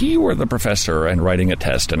 if he were the professor and writing a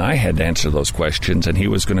test and I had to answer those questions and he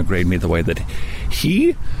was going to grade me the way that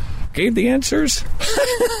he gave the answers,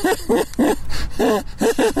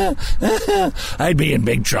 I'd be in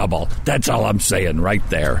big trouble. That's all I'm saying right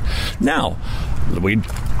there. Now,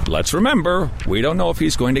 let's remember, we don't know if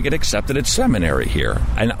he's going to get accepted at seminary here.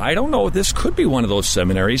 And I don't know, this could be one of those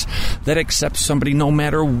seminaries that accepts somebody no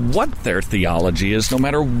matter what their theology is, no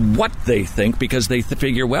matter what they think, because they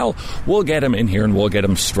figure, well, we'll get him in here and we'll get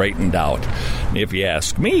him straightened out. If you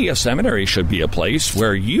ask me, a seminary should be a place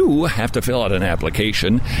where you have to fill out an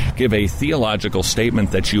application, give a theological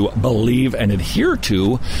statement that you believe and adhere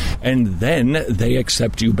to, and then they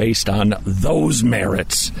accept you based on those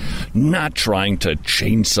merits, not trying to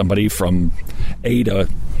change somebody from A to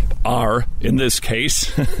R in this case.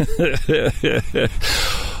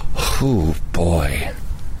 Whew, boy.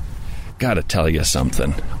 Gotta tell you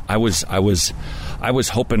something. I was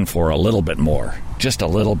hoping for a little bit more, just a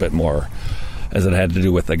little bit more, as it had to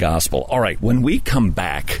do with the gospel. All right, when we come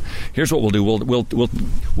back, here's what we'll do.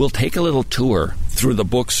 We'll take a little tour through the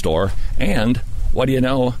bookstore, and what do you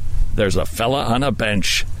know? There's a fella on a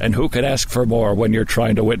bench, and who could ask for more when you're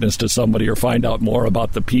trying to witness to somebody or find out more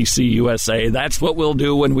about the PCUSA? That's what we'll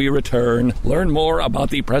do when we return. Learn more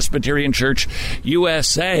about the Presbyterian Church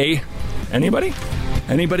USA. Anybody?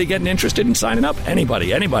 Anybody getting interested in signing up?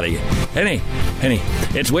 Anybody? Any?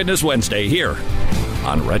 It's Witness Wednesday here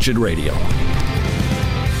on Wretched Radio.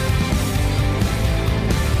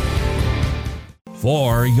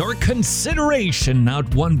 For your consideration,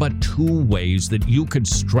 not one but two ways that you could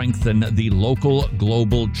strengthen the local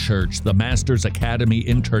global church, the Masters Academy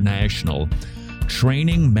International,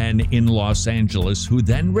 training men in Los Angeles who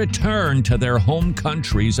then return to their home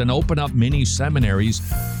countries and open up mini seminaries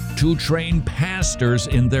to train pastors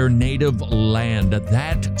in their native land.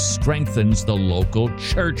 That strengthens the local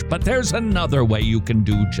church. But there's another way you can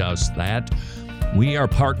do just that. We are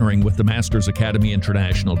partnering with the Masters Academy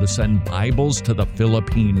International to send Bibles to the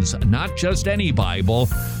Philippines. Not just any Bible,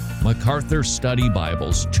 MacArthur Study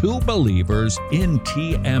Bibles to believers in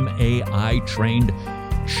TMAI-trained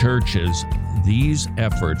churches. These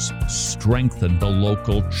efforts strengthen the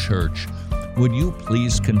local church. Would you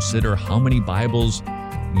please consider how many Bibles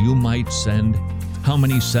you might send, how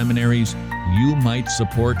many seminaries you might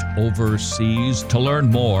support overseas? To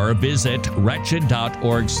learn more, visit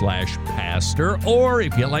wretched.org/pastor, or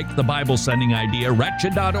if you like the Bible sending idea,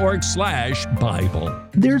 wretched.org/Bible.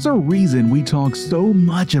 There's a reason we talk so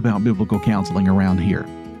much about biblical counseling around here.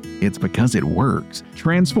 It's because it works.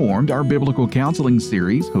 Transformed, our biblical counseling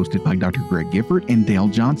series, hosted by Dr. Greg Gifford and Dale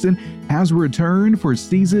Johnson, has returned for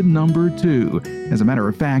season number 2. As a matter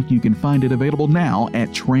of fact, you can find it available now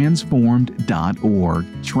at transformed.org.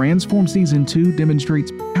 Transformed Season 2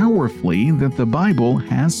 demonstrates powerfully that the Bible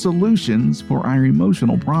has solutions for our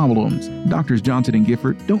emotional problems. Doctors Johnson and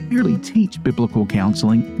Gifford don't merely teach biblical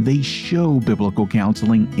counseling, they show biblical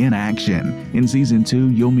counseling in action. In Season 2,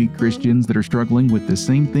 you'll meet Christians that are struggling with the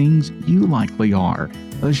same things you likely are: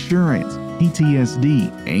 assurance,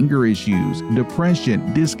 PTSD, anger issues,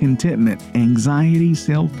 depression, discontentment, anxiety,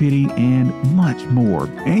 self-pity, and much more.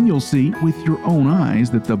 And you'll see with your own eyes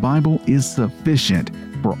that the Bible is sufficient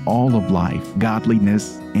for all of life,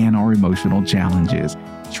 godliness, and our emotional challenges.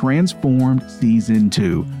 Transformed Season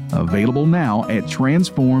 2, available now at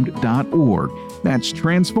transformed.org. That's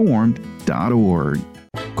transformed.org.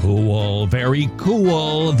 Cool, very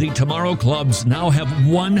cool. The Tomorrow Clubs now have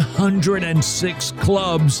 106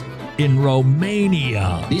 clubs in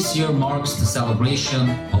Romania. This year marks the celebration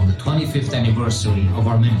of the 25th anniversary of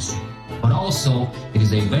our ministry. But also, it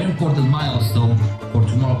is a very important milestone for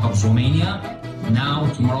Tomorrow Clubs Romania. Now,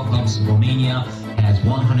 Tomorrow Clubs Romania has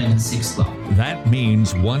 106 clubs. That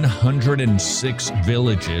means 106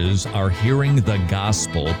 villages are hearing the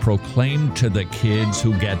gospel proclaimed to the kids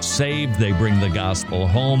who get saved. They bring the gospel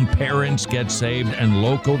home, parents get saved, and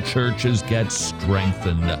local churches get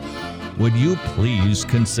strengthened. Would you please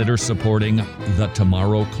consider supporting the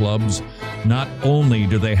Tomorrow Clubs? Not only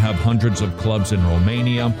do they have hundreds of clubs in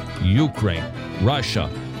Romania, Ukraine, Russia,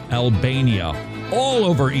 Albania, all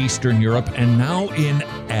over Eastern Europe, and now in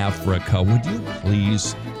Africa. Would you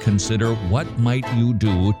please consider what might you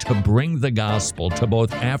do to bring the gospel to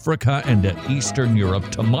both Africa and to Eastern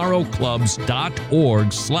Europe?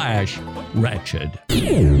 TomorrowClubs.org/wretched.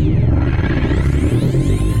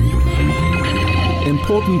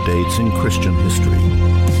 Important dates in Christian history.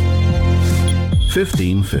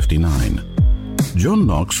 1559. John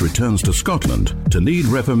Knox returns to Scotland to lead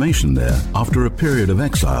Reformation there after a period of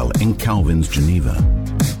exile in Calvin's Geneva.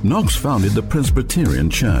 Knox founded the Presbyterian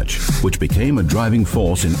Church, which became a driving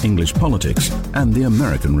force in English politics and the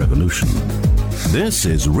American Revolution. This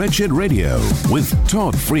is Wretched Radio with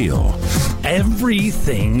Todd Friel.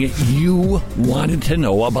 Everything you wanted to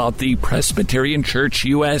know about the Presbyterian Church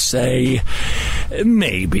USA,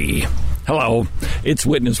 maybe. Hello, it's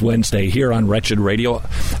Witness Wednesday here on Wretched Radio.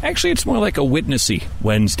 Actually, it's more like a witnessy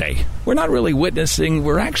Wednesday. We're not really witnessing,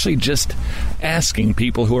 we're actually just asking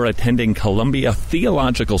people who are attending Columbia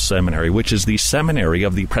Theological Seminary, which is the seminary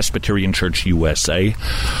of the Presbyterian Church USA,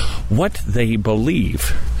 what they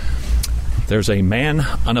believe. There's a man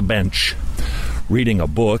on a bench reading a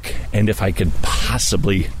book, and if I could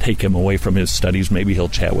possibly take him away from his studies, maybe he'll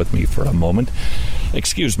chat with me for a moment.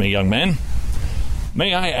 Excuse me, young man.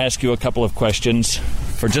 May I ask you a couple of questions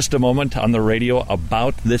for just a moment on the radio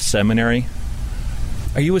about this seminary?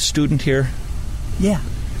 Are you a student here? Yeah.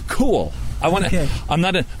 Cool. I'm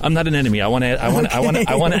not an enemy. I want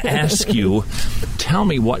to ask you. Tell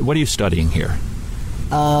me what are you studying here?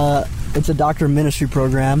 It's a doctor of ministry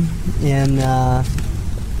program in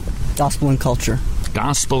gospel and culture.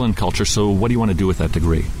 Gospel and culture. So, what do you want to do with that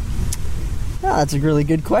degree? Yeah, that's a really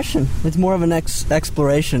good question. It's more of an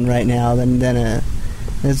exploration right now than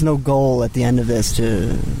there's no goal at the end of this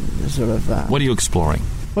to sort of. What are you exploring?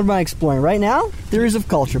 What am I exploring right now? Theories of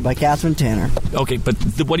Culture by Catherine Tanner. Okay, but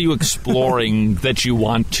what are you exploring that you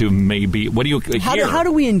want to maybe? What do you hear? How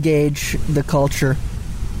do we engage the culture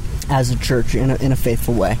as a church in a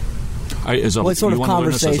faithful way? What sort of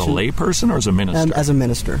conversation? As a lay person or as a minister? As a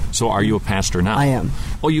minister. So are you a pastor now? I am.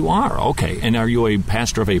 Oh, you are? Okay. And are you a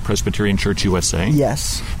pastor of a Presbyterian Church USA?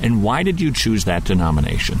 Yes. And why did you choose that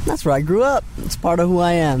denomination? That's where I grew up. It's part of who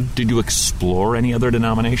I am. Did you explore any other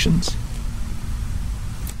denominations?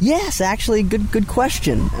 Yes, actually, good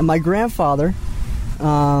question. My grandfather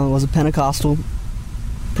was a Pentecostal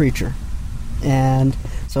preacher. And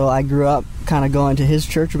so I grew up kind of going to his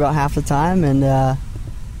church about half the time and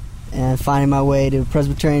finding my way to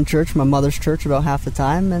Presbyterian church, my mother's church, about half the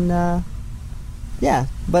time. And,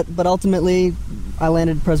 but ultimately I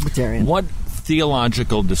landed Presbyterian. What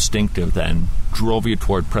theological distinctive, then, drove you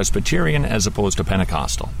toward Presbyterian as opposed to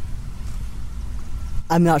Pentecostal?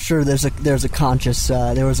 I'm not sure there was a conscious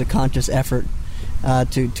effort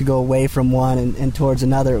to go away from one and towards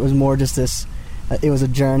another. It was more just this. It was a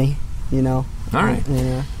journey, you know. All right.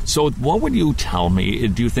 So, what would you tell me?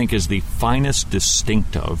 Do you think is the finest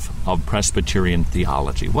distinctive of Presbyterian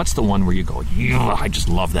theology? What's the one where you go, yeah, I just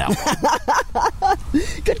love that one?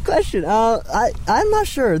 Good question. I'm not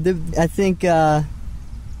sure. I think the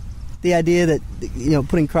idea that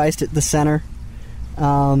putting Christ at the center.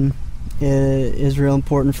 Is real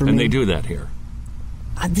important for me. And they do that here.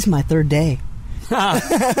 This is my third day.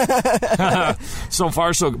 So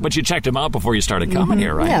far, so but you checked them out before you started coming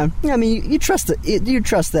here, right? Yeah. I mean, you trust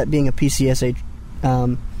that being a PCSA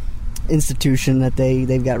institution that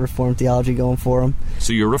they've got Reformed theology going for them.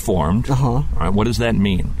 So you're Reformed. All right. What does that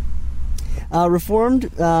mean?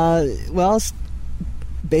 Reformed.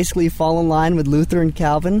 Basically fall in line with Luther and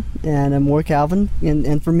Calvin, and more Calvin,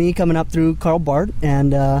 and for me coming up through Karl Barth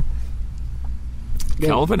and.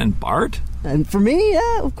 Calvin and Barth? And for me,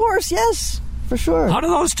 yeah, of course, yes, for sure. How do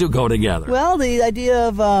those two go together? Well, the idea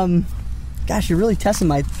of, you're really testing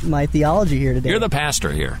my theology here today. You're the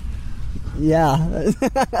pastor here. Yeah.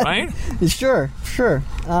 Right? Sure.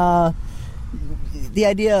 The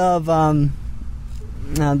idea of the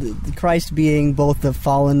Christ being both the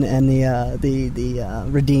fallen and the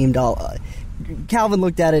redeemed. Calvin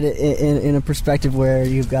looked at it in a perspective where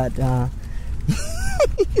you've got...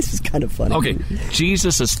 This is kind of funny. Okay,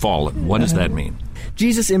 Jesus has fallen. What does that mean?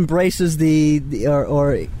 Jesus embraces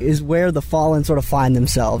or is where the fallen sort of find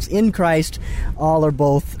themselves. In Christ, all are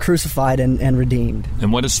both crucified and redeemed.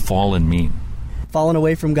 And what does fallen mean? Fallen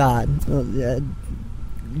away from God.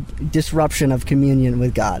 Disruption of communion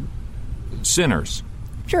with God. Sinners.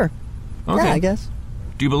 Sure. Okay. Yeah, I guess.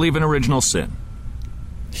 Do you believe in original sin?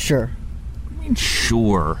 Sure. I mean,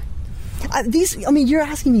 sure. You're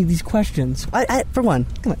asking me these questions. For one,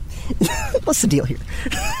 come on. What's the deal here?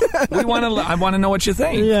 I want to know what you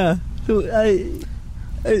think. Yeah. Well,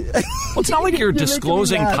 it's not like you're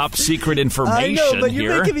disclosing top secret information I know, but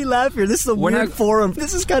you're making me laugh here. This is a weird forum.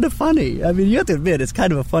 This is kind of funny. I mean, you have to admit, it's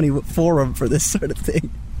kind of a funny forum for this sort of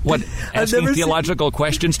thing. What, asking theological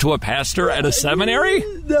questions to a pastor at a seminary?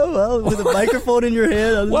 No, well, with a microphone in your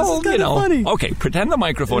hand. This is kind of funny. Okay, pretend the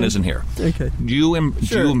microphone isn't here. Okay. Do you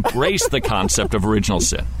embrace the concept of original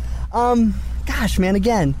sin? Gosh, man,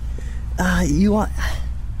 again, you want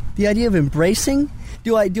the idea of embracing?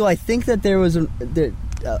 Do I think that there was the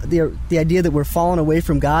idea that we're falling away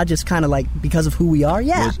from God just kind of like because of who we are?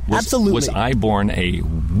 Yeah, absolutely. Was I born a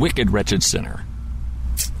wicked, wretched sinner?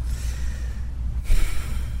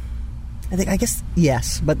 I guess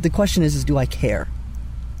yes, but the question is do I care?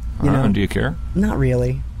 Do you care? Not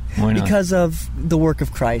really. Why not? Because of the work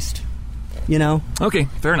of Christ. Okay,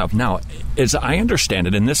 fair enough. Now, as I understand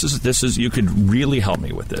it, and this is you could really help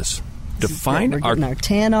me with this. Define we're getting our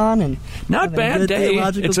tan on and not bad day.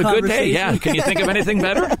 It's a good day. Yeah. Can you think of anything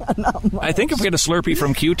better? I think if we get a Slurpee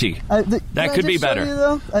from QT, that could be better.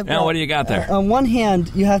 Now, what do you got there? On one hand,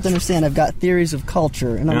 you have to understand I've got theories of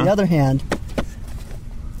culture, and on the other hand,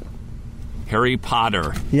 Harry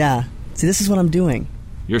Potter. Yeah. See, this is what I'm doing.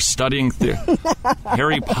 You're studying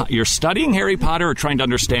You're studying Harry Potter or trying to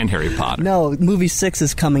understand Harry Potter? No, movie 6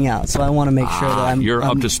 is coming out, so I want to make sure that I'm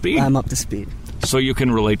up to speed. I'm up to speed. So you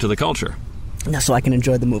can relate to the culture. No, so I can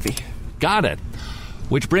enjoy the movie. Got it.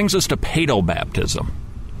 Which brings us to paedobaptism.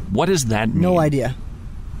 What does that mean? No idea.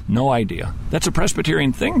 No idea. That's a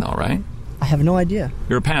Presbyterian thing, though, right? I have no idea.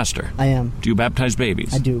 You're a pastor. I am. Do you baptize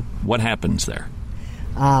babies? I do. What happens there?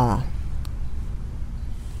 I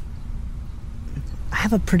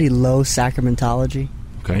have a pretty low sacramentology.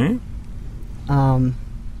 Okay. I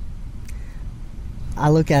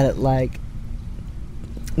look at it like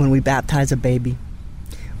when we baptize a baby,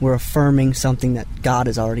 we're affirming something that God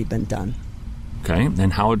has already been done. Okay.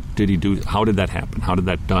 And how did that happen? How did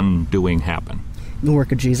that doing happen? The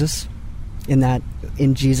work of Jesus.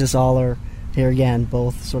 In Jesus all are, here again,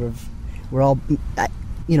 both sort of, we're all,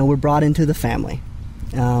 we're brought into the family.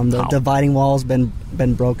 The dividing wall's been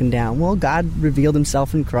broken down. Well, God revealed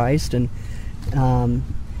himself in Christ and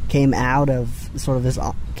came out of sort of this,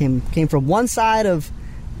 came from one side of,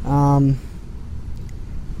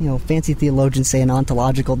 fancy theologians say an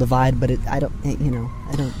ontological divide, but I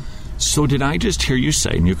don't. So did I just hear you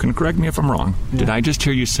say, and you can correct me if I'm wrong, did I just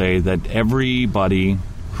hear you say that everybody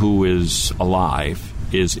who is alive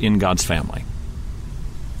is in God's family?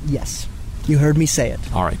 Yes. You heard me say it.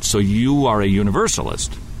 All right. So you are a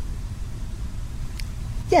universalist.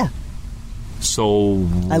 Yeah. So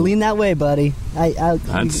I lean that way, buddy.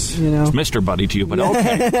 It's Mr. Buddy to you, but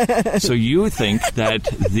okay. So you think that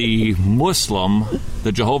the Muslim,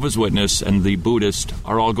 the Jehovah's Witness, and the Buddhist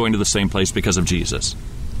are all going to the same place because of Jesus?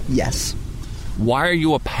 Yes. Why are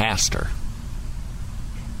you a pastor?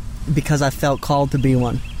 Because I felt called to be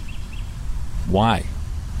one. Why?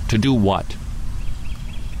 To do what?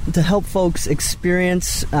 To help folks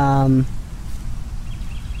experience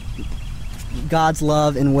God's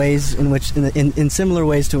love in ways in which, in similar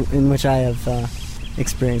ways to in which I have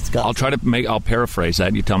experienced God. I'll paraphrase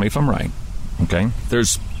that. You tell me if I'm right. Okay.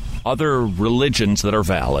 There's other religions that are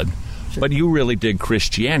valid, but you really dig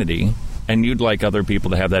Christianity, and you'd like other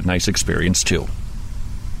people to have that nice experience too.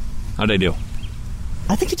 How'd I do?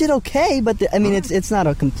 I think you did okay, but it's not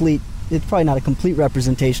a complete. It's probably not a complete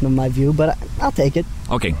representation of my view, but I'll take it.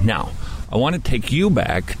 Okay, now, I want to take you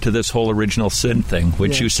back to this whole original sin thing,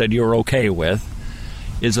 which you said you were okay with.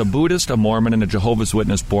 Is a Buddhist, a Mormon, and a Jehovah's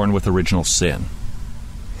Witness born with original sin?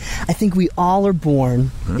 I think we all are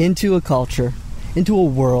born into a culture, into a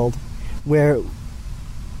world where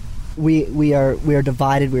we are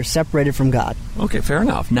divided, we're separated from God. Okay, fair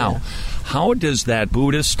enough. Now, how does that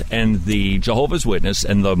Buddhist and the Jehovah's Witness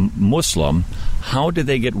and the Muslim, how do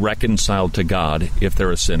they get reconciled to God if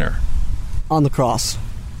they're a sinner? On the cross.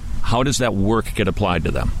 How does that work get applied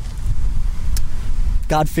to them?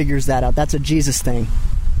 God figures that out. That's a Jesus thing.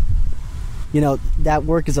 That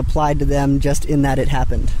work is applied to them just in that it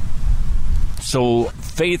happened. So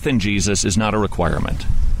faith in Jesus is not a requirement.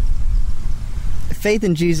 Faith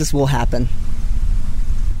in Jesus will happen.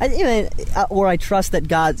 I trust that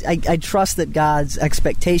God's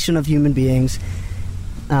expectation of human beings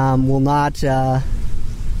will not.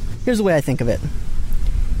 Here's the way I think of it.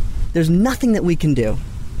 There's nothing that we can do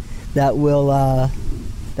that will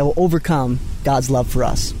overcome God's love for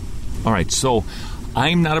us. All right, so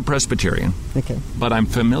I'm not a Presbyterian. Okay. But I'm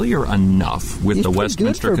familiar enough with the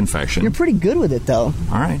Westminster Confession. You're pretty good with it, though.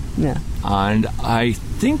 All right. Yeah. And I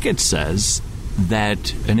think it says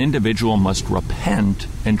that an individual must repent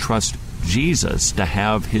and trust Jesus to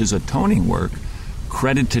have his atoning work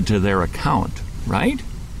credited to their account, right?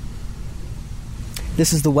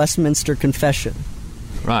 This is the Westminster Confession.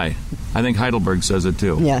 Right. I think Heidelberg says it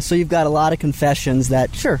too. Yeah, so you've got a lot of confessions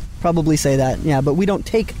that, probably say that. Yeah, but we don't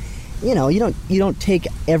take, you don't take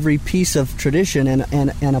every piece of tradition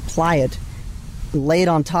and apply it, lay it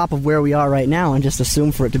on top of where we are right now and just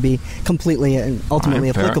assume for it to be completely and ultimately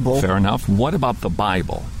applicable. Fair enough. What about the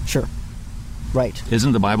Bible? Sure. Right.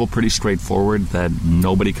 Isn't the Bible pretty straightforward that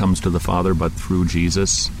nobody comes to the Father but through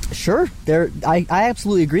Jesus? Sure. I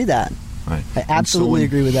absolutely agree that. Right. I absolutely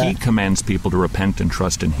agree with that. He commands people to repent and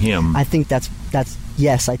trust in Him. I think that's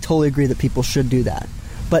yes, I totally agree that people should do that.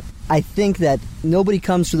 But I think that nobody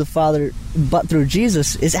comes to the Father but through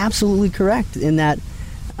Jesus is absolutely correct in that...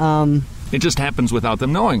 it just happens without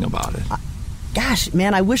them knowing about it. Gosh,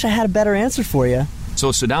 man, I wish I had a better answer for you. So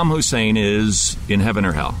Saddam Hussein is in heaven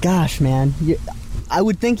or hell? Gosh, man. I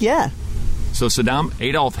would think, yeah. So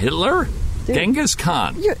Adolf Hitler? Dude, Genghis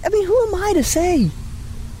Khan? Who am I to say?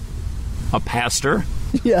 A pastor?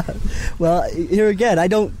 Yeah. Well, here again, I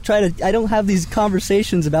don't have these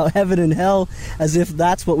conversations about heaven and hell as if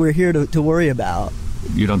that's what we're here to worry about.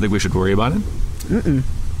 You don't think we should worry about it? Mm-mm.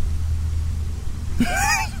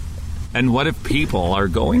 And what if people are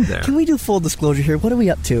going there? Can we do full disclosure here? What are we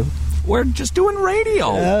up to? We're just doing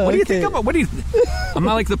radio. What do you think about? I'm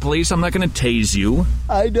not like the police. I'm not going to tase you.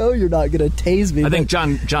 I know you're not going to tase me. I think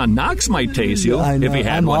John Knox might tase you if he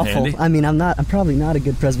had I'm one awful. handy. I mean, I'm probably not a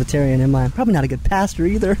good Presbyterian, am I? I'm probably not a good pastor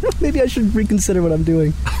either. Maybe I should reconsider what I'm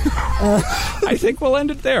doing. I think we'll end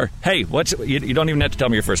it there. Hey, you don't even have to tell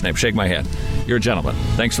me your first name. Shake my hand. You're a gentleman.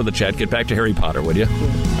 Thanks for the chat. Get back to Harry Potter, would you?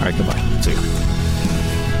 All right, goodbye. See you.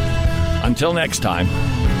 Until next time,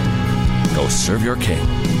 go serve your king.